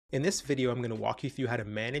In this video, I'm going to walk you through how to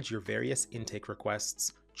manage your various intake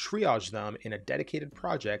requests, triage them in a dedicated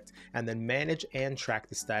project, and then manage and track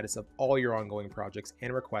the status of all your ongoing projects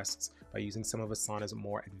and requests by using some of Asana's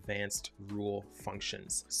more advanced rule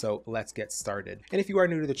functions. So let's get started. And if you are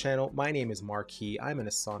new to the channel, my name is Marquis. I'm an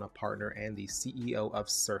Asana partner and the CEO of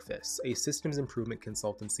Surface, a systems improvement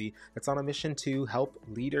consultancy that's on a mission to help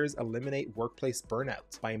leaders eliminate workplace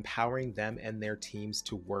burnout by empowering them and their teams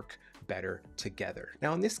to work better together.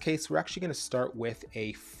 Now, in this case, we're actually going to start with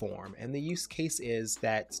a form, and the use case is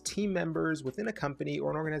that team members within a company or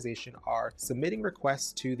an organization are submitting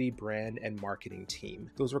requests to the brand and marketing team.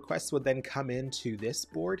 Those requests would then come into this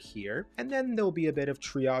board here, and then there'll be a bit of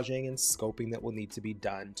triaging and scoping that will need to be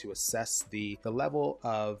done to assess the level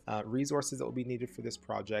of resources that will be needed for this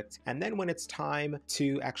project. And then when it's time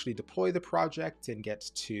to actually deploy the project and get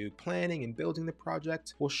to planning and building the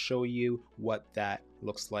project, we'll show you what that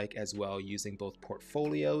looks like as well, using both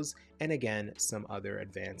portfolios and again some other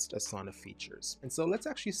advanced Asana features. And so let's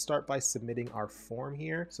actually start by submitting our form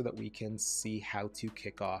here so that we can see how to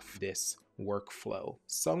kick off this workflow.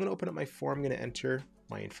 So I'm going to open up my form, I'm going to enter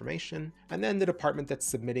my information, and then the department that's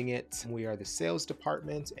submitting it. We are the sales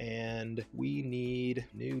department, and we need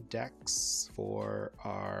new decks for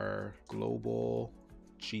our global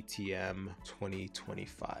GTM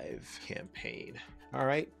 2025 campaign. All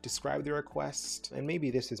right, describe the request, and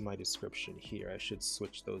maybe this is my description here. I should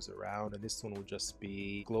switch those around, and this one will just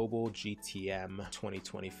be Global GTM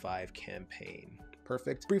 2025 campaign.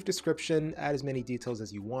 Perfect. Brief description, add as many details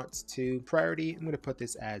as you want to. Priority, I'm going to put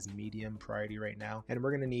this as medium priority right now, and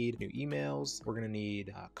we're going to need new emails. We're going to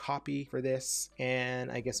need copy for this, and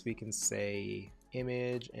I guess we can say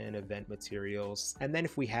image and event materials. And then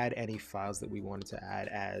if we had any files that we wanted to add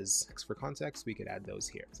as text for context, we could add those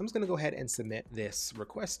here. So I'm just going to go ahead and submit this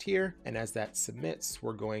request here. And as that submits,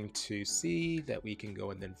 we're going to see that we can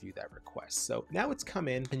go and then view that request. So now it's come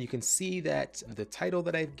in, and you can see that the title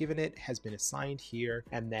that I've given it has been assigned here.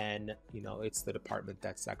 And then, it's the department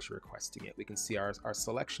that's actually requesting it. We can see our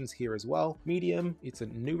selections here as well. Medium, it's a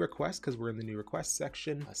new request because we're in the new request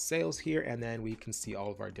section. Sales here, and then we can see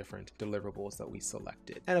all of our different deliverables that we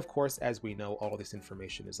selected. And of course, as we know, all this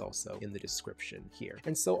information is also in the description here.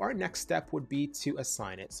 And so our next step would be to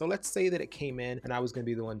assign it. So let's say that it came in and I was going to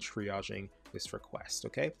be the one triaging this request,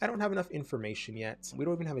 okay? I don't have enough information yet. We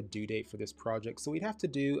don't even have a due date for this project, so we'd have to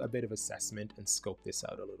do a bit of assessment and scope this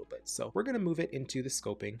out a little bit. So we're gonna move it into the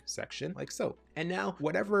scoping section like so. And now,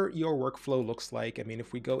 whatever your workflow looks like, I mean,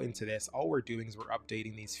 if we go into this, all we're doing is we're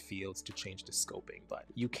updating these fields to change the scoping. But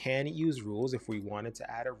you can use rules. If we wanted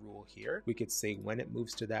to add a rule here, we could say when it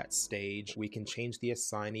moves to that stage, we can change the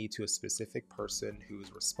assignee to a specific person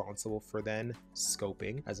who's responsible for then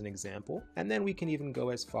scoping, as an example. And then we can even go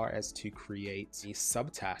as far as to create a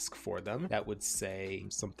subtask for them that would say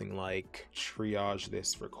something like triage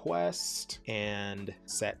this request and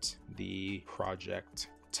set the project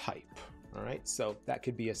type. All right, so that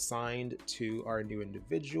could be assigned to our new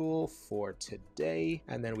individual for today,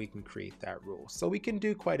 and then we can create that rule. So we can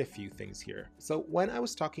do quite a few things here. So when I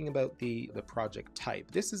was talking about the project type,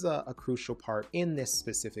 this is a crucial part in this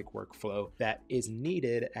specific workflow that is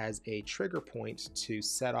needed as a trigger point to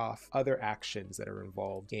set off other actions that are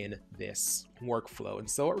involved in this workflow. And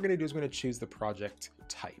so what we're gonna do is we're gonna choose the project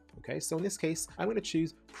type, okay? So in this case, I'm gonna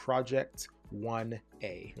choose project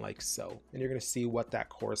 1A, like so. And you're going to see what that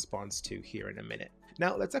corresponds to here in a minute.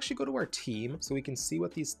 Now let's actually go to our team so we can see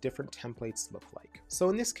what these different templates look like. So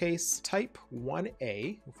in this case, type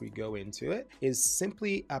 1A, if we go into it, is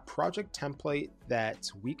simply a project template that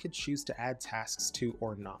we could choose to add tasks to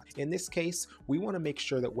or not. In this case, we want to make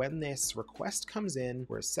sure that when this request comes in,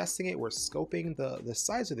 we're assessing it, we're scoping the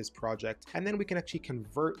size of this project, and then we can actually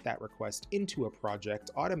convert that request into a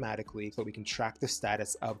project automatically so we can track the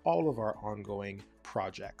status of all of our ongoing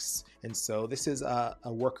projects. And so this is a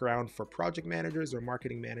workaround for project managers or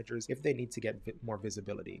marketing managers if they need to get more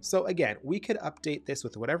visibility. So again, we could update this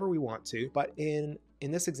with whatever we want to, but in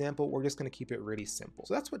this example, we're just going to keep it really simple.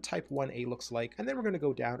 So that's what type 1A looks like. And then we're going to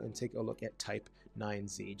go down and take a look at type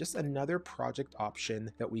 9Z, just another project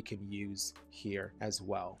option that we can use here as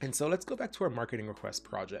well. And so let's go back to our marketing request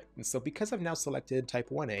project. And so because I've now selected type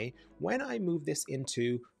 1A, when I move this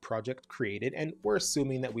into project created, and we're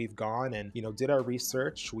assuming that we've gone and, did our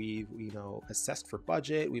research, we've, assessed for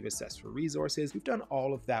budget, we've assessed for resources, we've done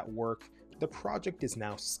all of that work. The project is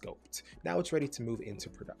now scoped. Now it's ready to move into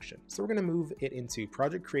production. So we're going to move it into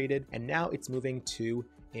project created, and now it's moving to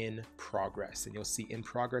in progress, and you'll see in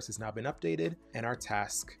progress has now been updated and our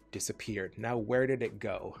task disappeared. Now, where did it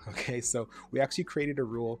go? Okay, so we actually created a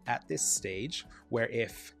rule at this stage where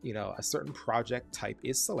if, a certain project type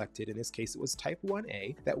is selected, in this case it was type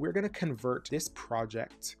 1A, that we're going to convert this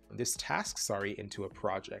task, into a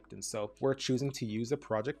project. And so we're choosing to use a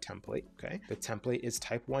project template. Okay, the template is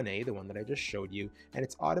type 1A, the one that I just showed you, and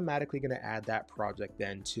it's automatically going to add that project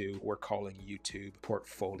then to what we're calling YouTube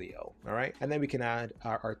portfolio. All right, and then we can add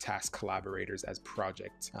our task collaborators as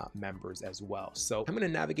project members as well. So I'm going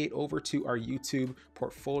to navigate over to our YouTube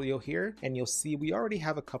portfolio here, and you'll see we already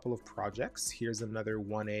have a couple of projects. Here's another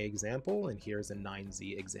 1A example, and here's a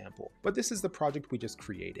 9Z example. But this is the project we just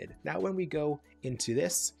created. Now, when we go into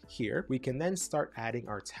this here, we can then start adding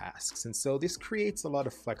our tasks. And so this creates a lot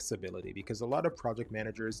of flexibility because a lot of project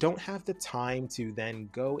managers don't have the time to then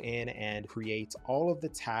go in and create all of the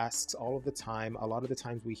tasks all of the time. A lot of the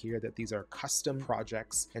times we hear that these are custom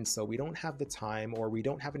projects, and so we don't have the time, or we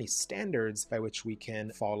don't have any standards by which we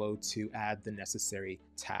can follow to add the necessary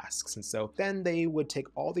tasks. And so then they would take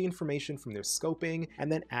all the information from their scoping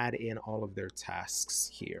and then add in all of their tasks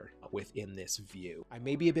here within this view. I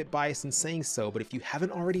may be a bit biased in saying so, but if you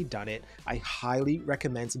haven't already done it, I highly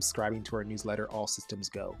recommend subscribing to our newsletter, All Systems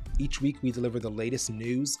Go. Each week we deliver the latest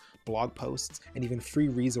news, blog posts, and even free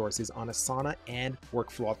resources on Asana and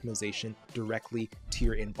workflow optimization directly to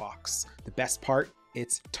your inbox. The best part,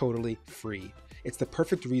 it's totally free. It's the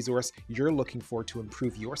perfect resource you're looking for to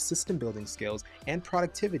improve your system building skills and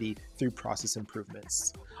productivity through process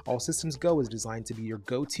improvements. All Systems Go is designed to be your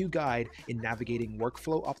go-to guide in navigating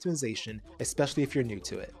workflow optimization, especially if you're new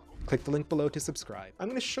to it. Click the link below to subscribe. I'm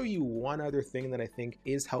going to show you one other thing that I think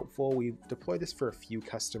is helpful. We've deployed this for a few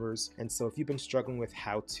customers, and so if you've been struggling with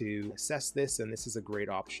how to assess this, then this is a great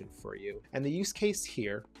option for you. And the use case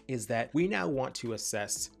here is that we now want to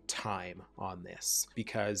assess time on this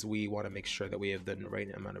because we want to make sure that we have the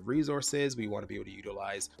right amount of resources. We want to be able to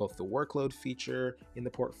utilize both the workload feature in the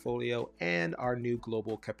portfolio and our new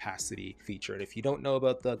global capacity feature. And if you don't know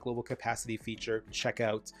about the global capacity feature, check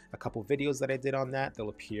out a couple videos that I did on that. They'll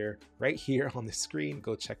appear right here on the screen.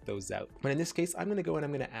 Go check those out. But in this case, I'm going to go and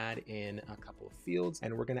I'm going to add in a couple of fields,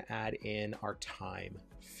 and we're going to add in our time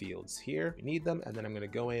fields here. We need them, and then I'm going to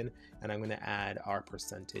go in and I'm going to add our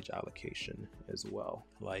percentage allocation as well,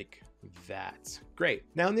 like that. Great.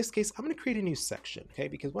 Now in this case, I'm going to create a new section, okay?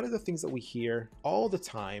 Because one of the things that we hear all the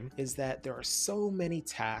time is that there are so many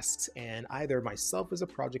tasks, and either myself as a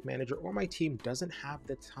project manager or my team doesn't have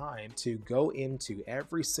the time to go into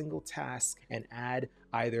every single task and add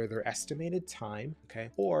either their estimated time, okay,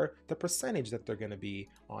 or the percentage that they're going to be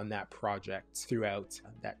on that project throughout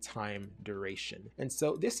that time duration. And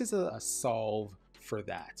so this is a solve for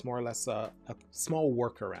that. It's more or less a small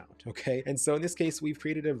workaround, okay? And so in this case, we've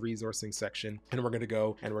created a resourcing section, and we're going to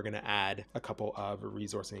go and we're going to add a couple of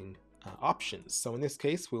resourcing options. So in this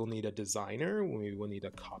case, we'll need a designer, we will need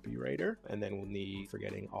a copywriter, and then we'll need,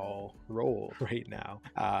 forgetting all role right now,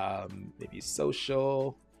 maybe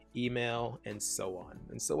social, email, and so on.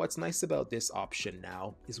 And so what's nice about this option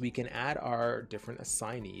now is we can add our different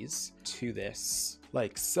assignees to this,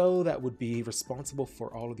 like so, that would be responsible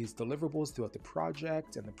for all of these deliverables throughout the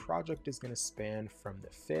project. And the project is going to span from the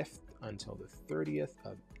 5th until the 30th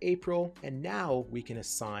of April. And now we can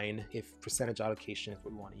assign, if percentage allocation is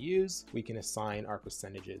what we want to use, we can assign our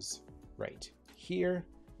percentages right here,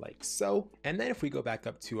 like so. And then if we go back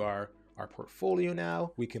up to our portfolio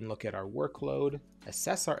now, we can look at our workload,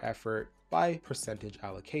 assess our effort by percentage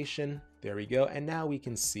allocation. There we go. And now we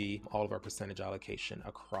can see all of our percentage allocation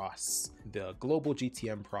across the global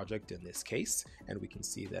GTM project in this case. And we can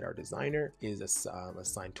see that our designer is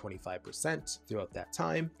assigned 25% throughout that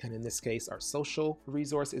time. And in this case, our social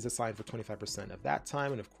resource is assigned for 25% of that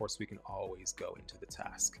time. And of course, we can always go into the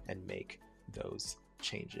task and make those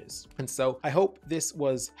changes. And so I hope this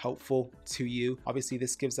was helpful to you. Obviously,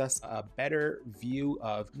 this gives us a better view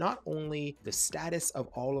of not only the status of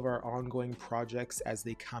all of our ongoing projects as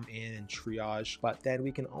they come in and triage, but then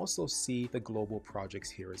we can also see the global projects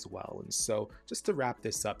here as well. And so just to wrap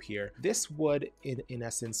this up here, this would in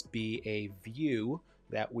essence be a view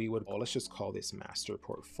that we would, let's just call this master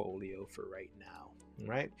portfolio for right now,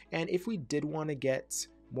 right? And if we did want to get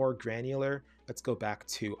more granular, let's go back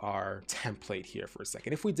to our template here for a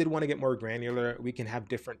second. If we did want to get more granular, we can have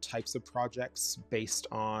different types of projects based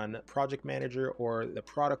on project manager or the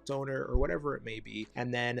product owner or whatever it may be.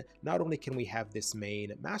 And then not only can we have this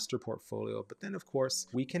main master portfolio, but then of course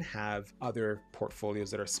we can have other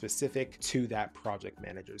portfolios that are specific to that project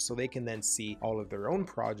manager. So they can then see all of their own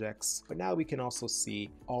projects, but now we can also see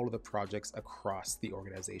all of the projects across the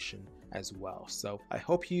organization as well. So I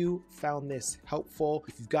hope you found this helpful.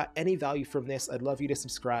 If you've got any value from this, I'd love you to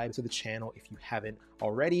subscribe to the channel if you haven't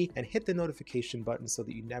already, and hit the notification button so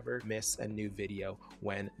that you never miss a new video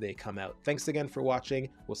when they come out. Thanks again for watching.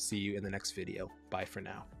 We'll see you in the next video. Bye for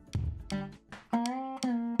now.